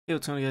Hey,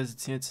 what's going on, guys?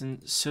 It's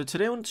Hanson. So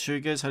today I want to show you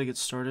guys how to get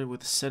started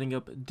with setting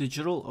up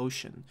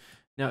DigitalOcean.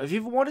 Now, if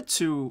you've wanted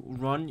to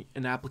run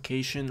an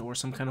application or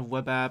some kind of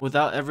web app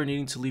without ever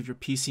needing to leave your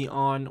PC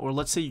on, or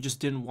let's say you just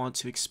didn't want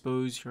to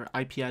expose your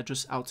IP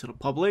address out to the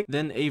public,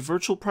 then a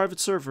virtual private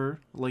server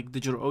like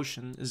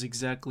DigitalOcean is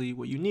exactly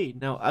what you need.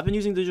 Now, I've been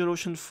using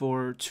DigitalOcean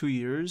for 2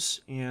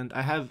 years and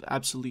I have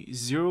absolutely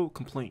zero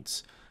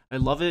complaints. I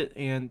love it,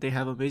 and they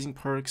have amazing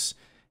perks,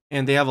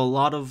 and they have a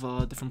lot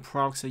of different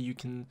products that you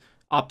can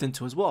opt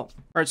into as well.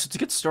 Alright, so to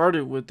get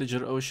started with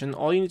DigitalOcean,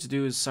 all you need to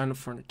do is sign up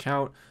for an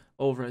account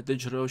over at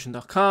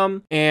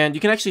digitalocean.com, and you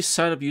can actually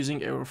sign up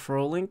using a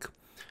referral link.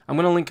 I'm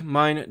going to link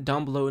mine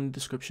down below in the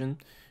description.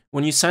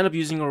 When you sign up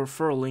using a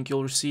referral link,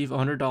 you'll receive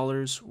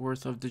 $100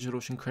 worth of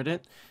DigitalOcean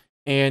credit,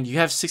 and you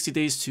have 60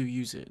 days to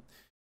use it.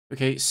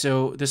 Okay,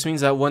 so this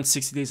means that once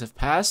 60 days have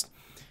passed,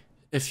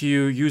 if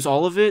you use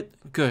all of it,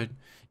 good.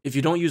 If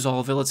you don't use all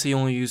of it, let's say you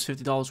only use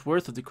 $50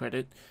 worth of the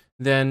credit,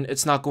 then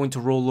it's not going to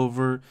roll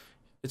over.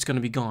 It's going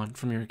to be gone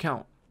from your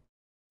account.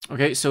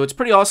 Okay, so it's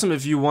pretty awesome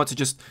if you want to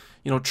just,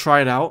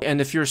 try it out. And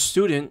if you're a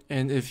student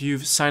and if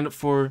you've signed up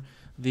for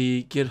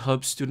the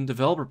GitHub Student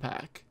Developer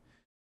Pack,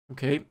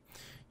 okay,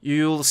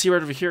 you'll see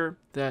right over here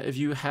that if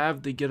you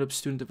have the GitHub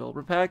Student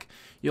Developer Pack,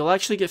 you'll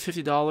actually get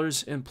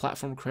 $50 in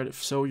platform credit.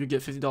 So you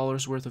get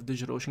 $50 worth of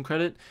DigitalOcean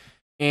credit.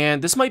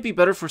 And this might be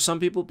better for some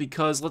people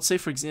because, let's say,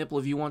 for example,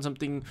 if you want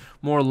something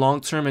more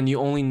long-term and you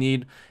only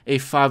need a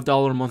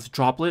 $5 a month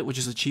droplet, which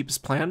is the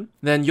cheapest plan,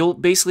 then you'll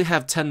basically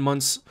have 10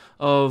 months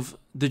of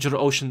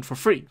DigitalOcean for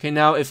free. Okay,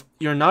 now if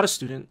you're not a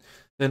student,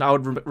 then I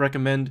would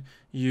recommend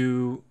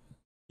you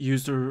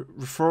use the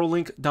referral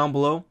link down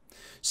below.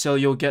 So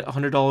you'll get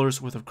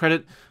 $100 worth of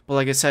credit. But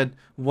like I said,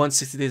 once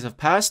 60 days have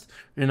passed,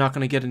 you're not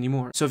going to get any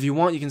more. So if you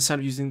want, you can sign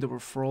up using the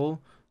referral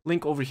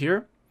link over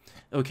here.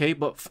 Okay,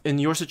 but in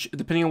your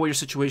depending on what your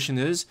situation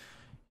is,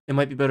 it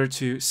might be better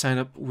to sign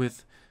up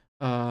with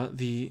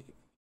the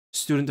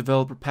Student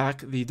Developer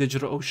Pack, the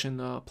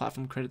DigitalOcean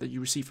platform credit that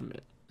you receive from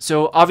it.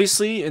 So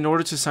obviously, in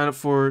order to sign up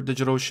for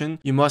DigitalOcean,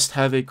 you must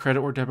have a credit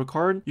or debit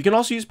card. You can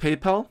also use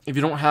PayPal. If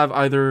you don't have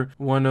either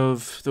one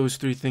of those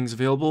three things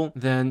available,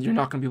 then you're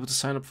not going to be able to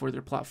sign up for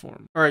their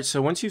platform. All right,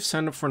 so once you've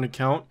signed up for an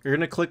account, you're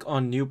going to click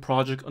on New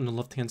Project on the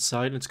left-hand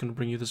side, and it's going to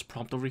bring you this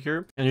prompt over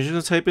here. And you're just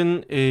going to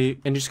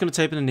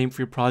type in a name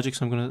for your project.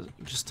 So I'm going to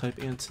just type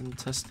Anton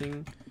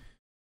Testing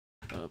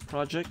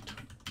Project,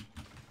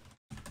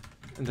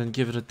 and then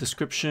give it a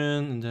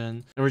description,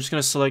 and we're just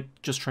going to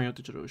select just trying out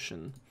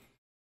DigitalOcean.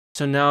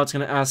 So now it's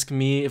going to ask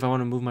me if I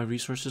want to move my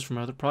resources from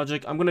my other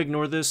project. I'm going to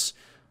ignore this.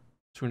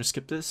 So we're going to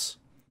skip this.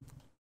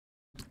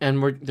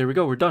 And there we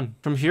go. We're done.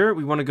 From here,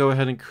 we want to go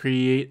ahead and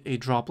create a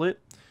droplet.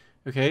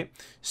 Okay.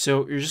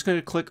 So you're just going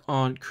to click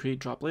on create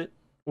droplet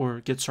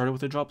or get started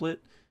with a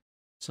droplet.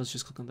 So let's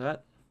just click on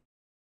that.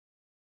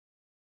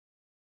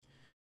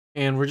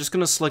 And we're just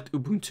going to select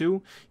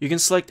Ubuntu. You can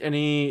select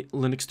any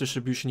Linux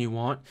distribution you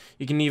want.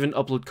 You can even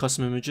upload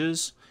custom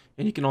images.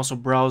 And you can also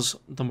browse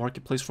the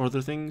marketplace for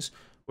other things.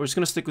 We're just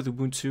going to stick with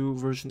Ubuntu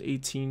version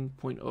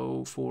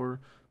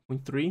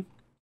 18.04.3.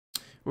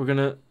 We're going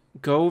to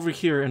go over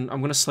here and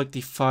I'm going to select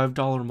the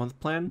 $5 a month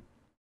plan.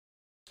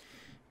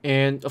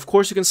 And of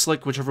course you can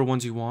select whichever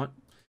ones you want,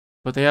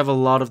 but they have a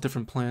lot of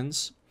different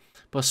plans.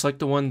 But select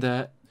the one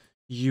that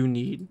you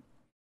need.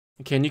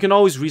 Okay, and you can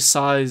always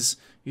resize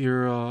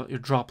your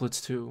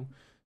droplets too.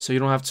 So you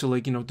don't have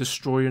to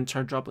destroy your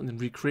entire droplet and then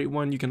recreate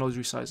one. You can always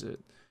resize it.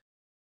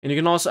 And you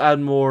can also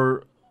add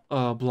more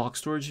block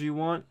storage if you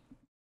want.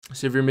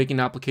 So if you're making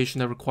an application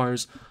that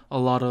requires a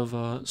lot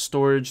of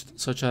storage,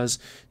 such as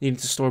needing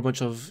to store a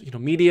bunch of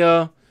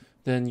media,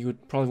 then you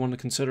would probably want to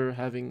consider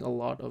having a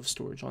lot of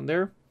storage on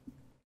there.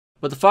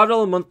 But the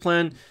 $5 a month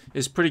plan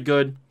is pretty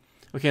good.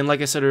 Okay, and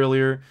like I said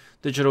earlier,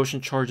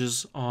 DigitalOcean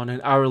charges on an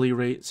hourly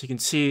rate. So you can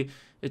see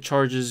it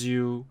charges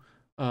you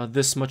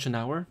this much an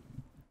hour.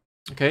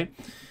 Okay,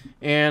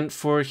 and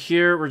for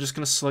here, we're just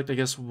going to select, I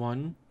guess,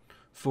 one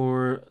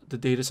for the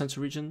data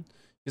center region.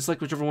 You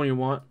select whichever one you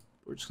want.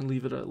 We're just going to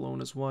leave it alone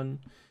as one.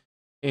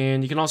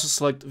 And you can also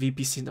select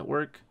VPC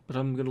network, but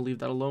I'm going to leave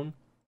that alone.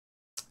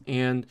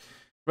 And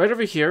right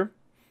over here,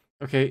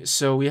 okay,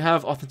 so we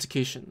have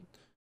authentication.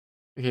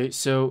 Okay,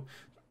 so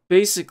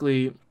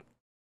basically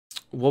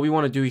what we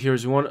want to do here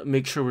is we want to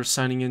make sure we're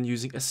signing in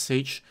using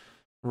SSH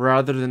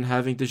rather than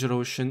having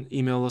DigitalOcean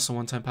email us a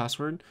one-time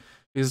password,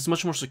 because it's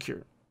much more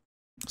secure.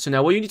 So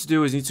now what you need to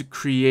do is you need to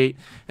create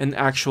an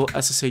actual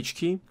SSH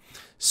key.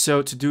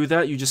 So to do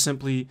that, you just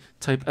simply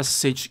type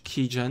SSH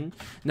keygen.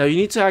 Now you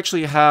need to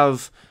actually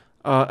have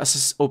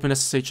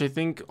OpenSSH, I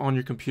think, on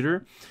your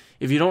computer.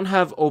 If you don't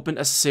have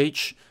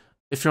OpenSSH,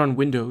 if you're on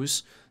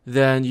Windows,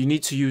 then you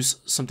need to use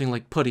something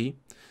like PuTTY.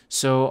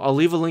 So I'll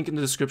leave a link in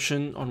the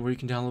description on where you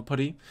can download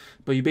PuTTY.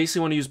 But you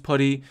basically want to use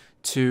PuTTY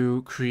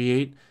to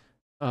create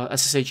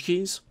SSH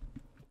keys.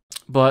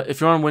 But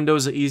if you're on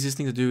Windows, the easiest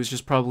thing to do is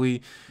just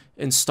probably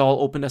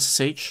install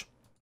OpenSSH.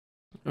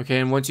 Okay,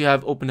 and once you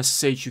have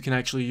OpenSSH, you can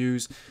actually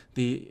use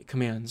the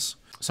commands.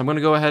 So I'm going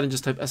to go ahead and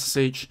just type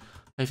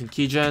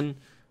SSH-keygen,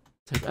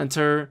 type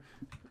enter,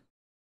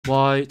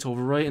 Y to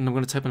overwrite, and I'm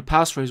going to type in a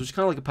passphrase, which is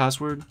kind of like a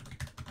password.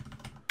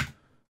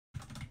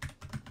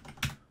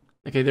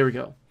 Okay, there we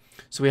go.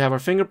 So we have our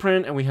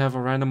fingerprint and we have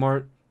our random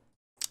art.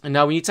 And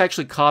now we need to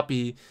actually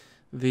copy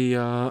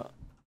the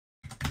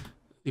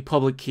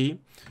public key.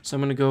 So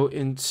I'm going to go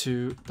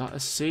into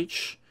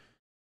 .sh,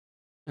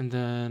 and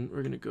then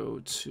we're going to go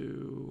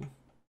to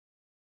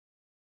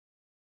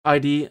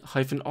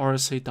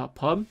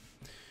id-rsa.pub.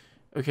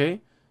 Okay.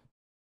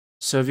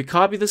 So if you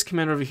copy this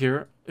command over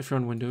here, if you're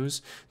on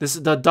Windows, the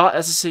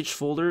 .ssh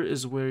folder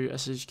is where your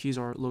SSH keys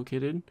are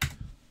located.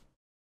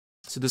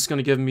 So this is going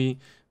to give me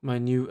my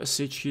new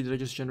SSH key that I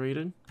just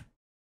generated.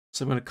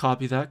 So I'm going to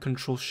copy that,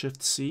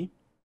 Control-Shift-C.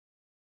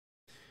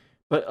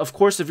 But of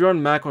course, if you're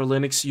on Mac or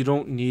Linux, you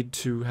don't need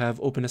to have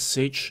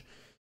OpenSSH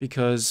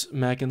because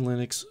Mac and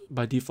Linux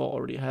by default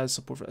already has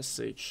support for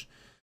SSH.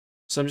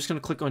 So I'm just going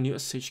to click on new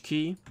SSH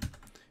key,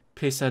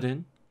 paste that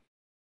in.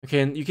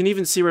 Okay, and you can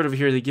even see right over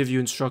here, they give you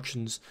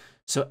instructions.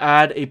 So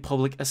add a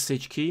public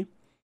SSH key,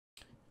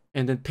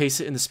 and then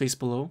paste it in the space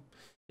below.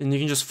 And you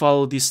can just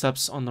follow these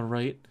steps on the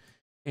right.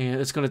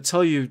 And it's going to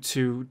tell you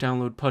to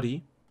download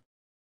PuTTY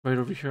right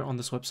over here on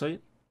this website.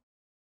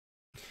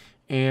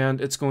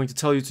 And it's going to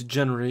tell you to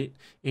generate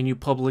a new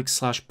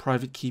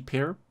public/private key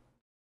pair.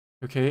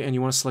 Okay, and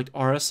you want to select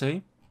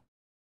RSA,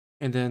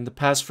 and then the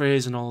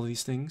passphrase and all of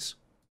these things.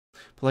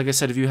 But like I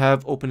said, if you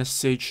have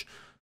OpenSSH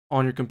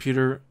on your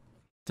computer,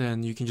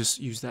 then you can just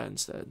use that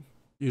instead.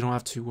 You don't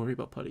have to worry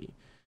about PuTTY.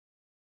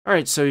 All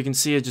right, so you can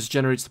see it just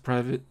generates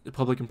the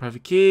public and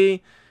private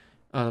key,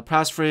 the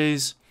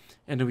passphrase,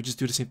 and then we just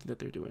do the same thing that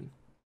they're doing.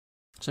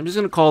 So I'm just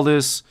going to call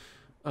this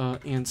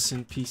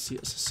Anson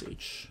PC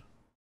SSH.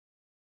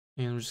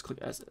 And we'll just click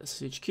as the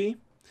SSH key.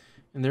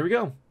 And there we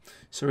go.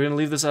 So we're going to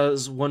leave this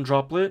as one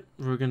droplet.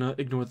 We're going to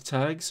ignore the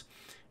tags.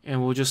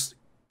 And we'll just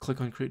click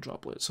on create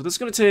droplet. So this is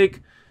going to take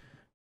a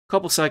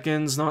couple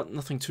seconds.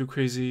 Nothing too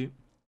crazy.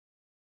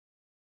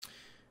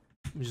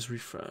 Let me just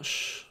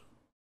refresh.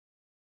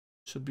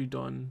 Should be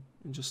done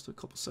in just a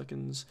couple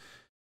seconds.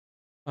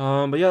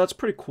 But yeah, that's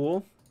pretty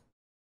cool.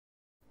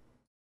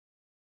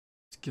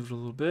 Let's give it a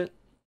little bit.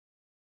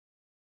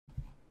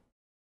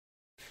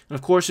 And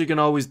of course, you can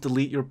always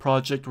delete your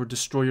project or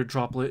destroy your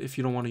droplet if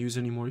you don't want to use it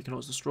anymore. You can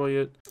always destroy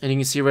it. And you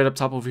can see right up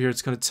top over here,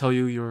 it's going to tell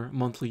you your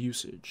monthly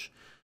usage.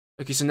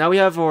 Okay, so now we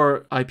have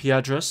our IP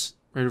address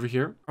right over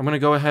here. I'm going to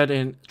go ahead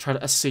and try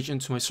to SSH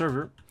into my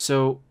server.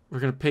 So we're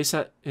going to paste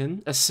that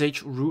in,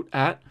 SSH root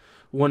at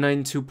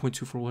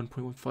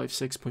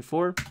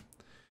 192.241.156.4.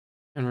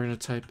 And we're going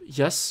to type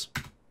yes.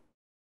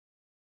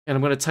 And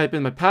I'm going to type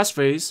in my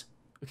passphrase.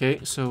 Okay,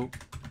 so...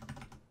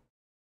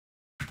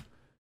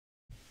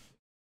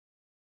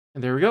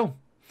 And there we go.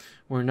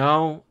 We're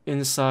now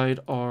inside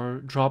our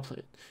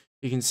droplet.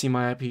 You can see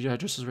my IP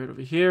address is right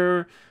over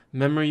here,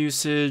 memory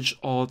usage,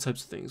 all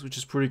types of things, which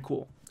is pretty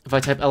cool. If I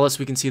type ls,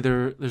 we can see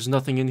there's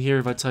nothing in here.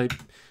 If I type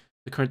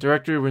the current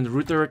directory, we're in the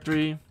root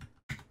directory.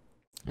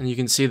 And you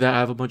can see that I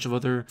have a bunch of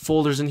other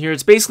folders in here.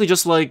 It's basically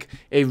just like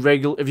a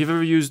regular, if you've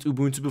ever used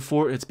Ubuntu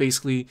before, it's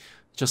basically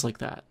just like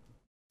that.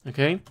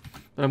 Okay?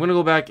 But I'm going to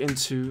go back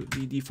into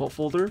the default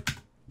folder.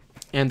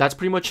 And that's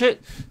pretty much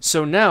it.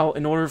 So now,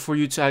 in order for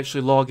you to actually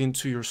log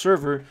into your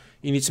server,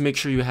 you need to make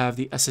sure you have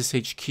the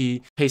SSH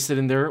key pasted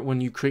in there when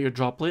you create your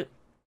droplet.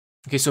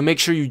 Okay, so make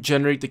sure you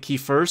generate the key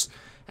first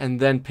and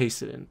then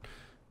paste it in.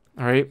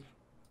 All right.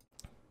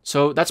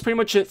 So that's pretty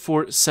much it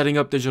for setting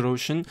up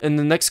DigitalOcean. In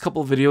the next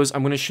couple of videos,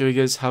 I'm going to show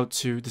you guys how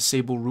to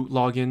disable root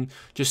login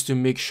just to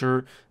make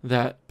sure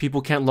that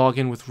people can't log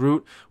in with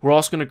root. We're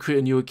also going to create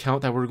a new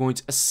account that we're going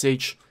to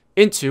SSH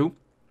into,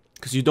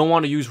 because you don't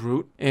want to use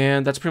root.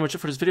 And that's pretty much it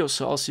for this video.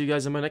 So I'll see you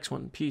guys in my next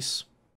one. Peace.